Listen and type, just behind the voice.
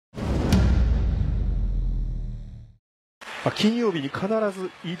金曜日に必ず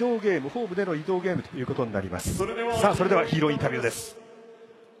移動ゲーム、ホームでの移動ゲームということになります。さあ、それではヒーローインタビューです。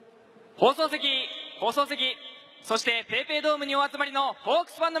放送席、そしてペイペイドームにお集まりのホー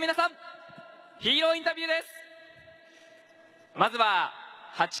クスファンの皆さん、ヒーローインタビューです。まずは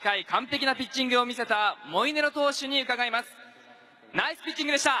8回完璧なピッチングを見せたモイネロ投手に伺います。ナイスピッチン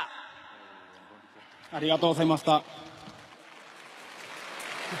グでした。ありがとうございました。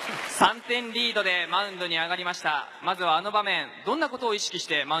3点リードでマウンドに上がりました。まずはあの場面、どんなことを意識し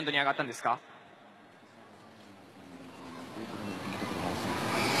てマウンドに上がったんですか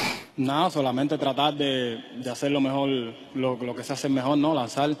？Nada, solamente tratar de hacer lo mejor, lo que se hace mejor, ¿no?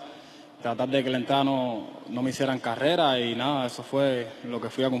 Lanzar, tratar de que la entrada no me hicieran carrera y nada, eso fue lo que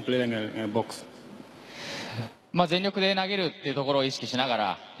fui a cumplir en el box. 全力で投げるっていうところを意識しなが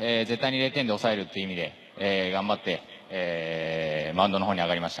ら、絶対に0点で抑えるっていう意味で、頑張って、マウンドの方に上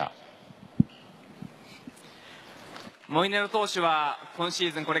がりました。モイネロ投手は今シ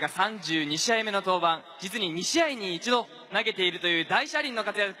ーズンこれが32試合目の登板、実に2試合に1度投げているという大車輪の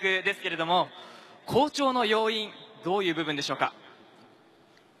活躍ですけれども、好調の要因、どういう部分でしょうか？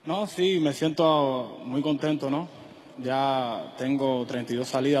 No, sí, me siento muy contento, ¿no? Ya tengo 32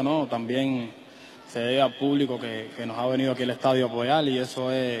 salidas, ¿no? También se debe al público que nos ha venido aquí al estadio a apoyar y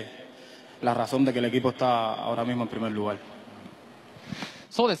eso es la razón de que el equipo está ahora mismo en primer lugar.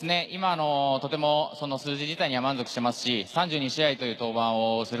 そうですね、今とてもその数字自体には満足してますし、32試合という登板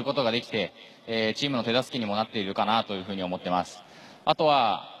をすることができて、チームの手助けにもなっているかなというふうに思ってます。あと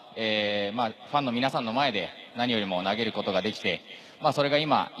は、ファンの皆さんの前で何よりも投げることができて、それが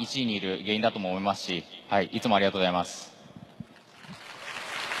今1位にいる原因だとも思いますし、はい、いつもありがとうございます。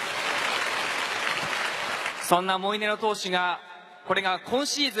そんなモイネロ投手が、これが今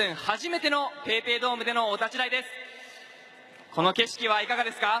シーズン初めてのペイペイドームでのお立ち台です。この景色はいかが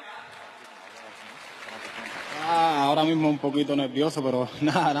ですか？Ahora mismo un poquito nervioso, pero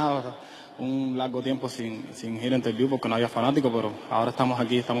nada, un largo tiempo sin ir a interview porque no había fanáticos, pero ahora estamos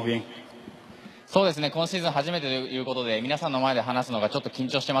aquí, estamos bien. そうですね、今シーズン初めてということで、皆さんの前で話すのがちょっと緊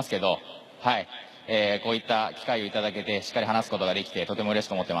張してますけど、はい、こういった機会をいただけて、しっかり話すことができて、とても嬉し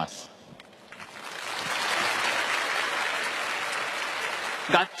く思ってます。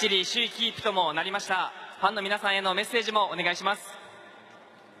がっちり首位キープともなりました。ファンの皆さんへのメッセージもお願いします。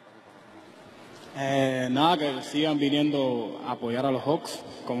Nada, que sigan viniendo a apoyar a los Hawks,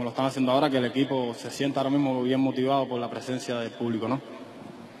 como lo están haciendo ahora, que el equipo se sienta ahora mismo bien motivado por la presencia del público, ¿no?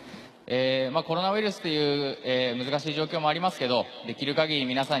 コロナウイルスという、難しい状況もありますけど、できる限り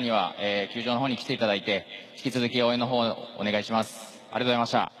皆さんには、球場の方に来ていただいて、引き続き応援の方をお願いします。ありがとうございま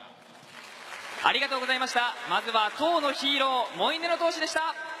した。ありがとうございました。まずは当のヒーロー、モイネロ投手でし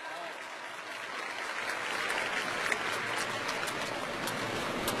た。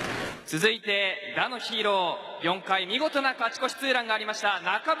続いて打のヒーロー、4回見事な勝ち越しツーランがありました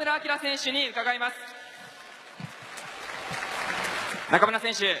中村晃選手に伺います。中村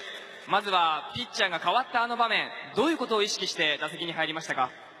選手、まずはピッチャーが変わったあの場面、どういうことを意識して打席に入りました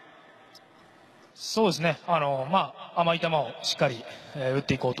か？そうですね、甘い球をしっかり、打っ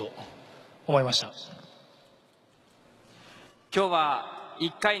ていこうと思いました。今日は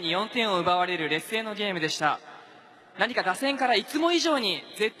1回に4点を奪われる劣勢のゲームでした。何か打線からいつも以上に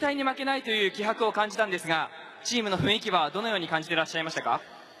絶対に負けないという気迫を感じたんですが、チームの雰囲気はどのように感じていらっしゃいましたか？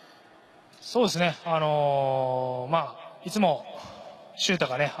そうですね、いつもシュータ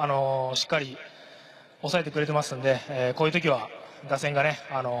がね、しっかり抑えてくれてますんで、こういう時は打線がね、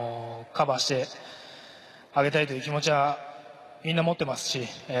カバーしてあげたいという気持ちはみんな持ってますし、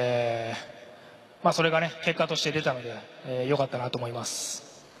それがね結果として出たので、良かったなと思いま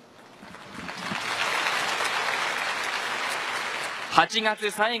す。8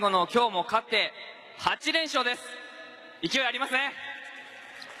月最後の今日も勝って8連勝です。勢いありますね。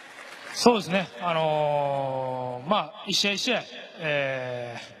そうですね、一試合一試合、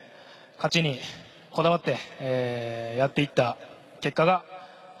勝ちにこだわって、やっていった結果が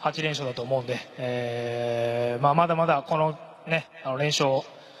8連勝だと思うんで、まだまだこの、ね、連勝を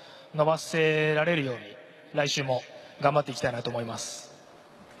伸ばせられるように来週も頑張っていきたいなと思います。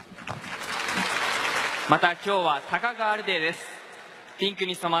また今日はタカガールデーです。ピンク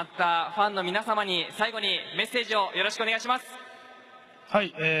に染まったファンの皆様に最後にメッセージをよろしくお願いします。はい、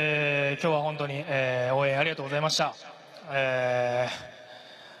今日は本当に、応援ありがとうございました。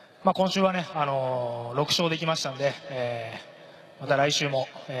今週はね、6勝できましたんで、また来週も、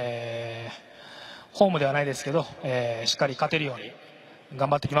ホームではないですけど、しっかり勝てるように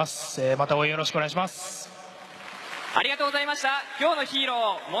頑張ってきます。また応援よろしくお願いします。ありがとうございました。今日のヒー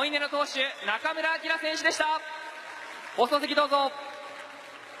ロー、モイネロ投手、中村晃選手でした。放送席どうぞ。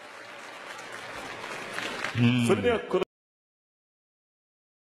それでは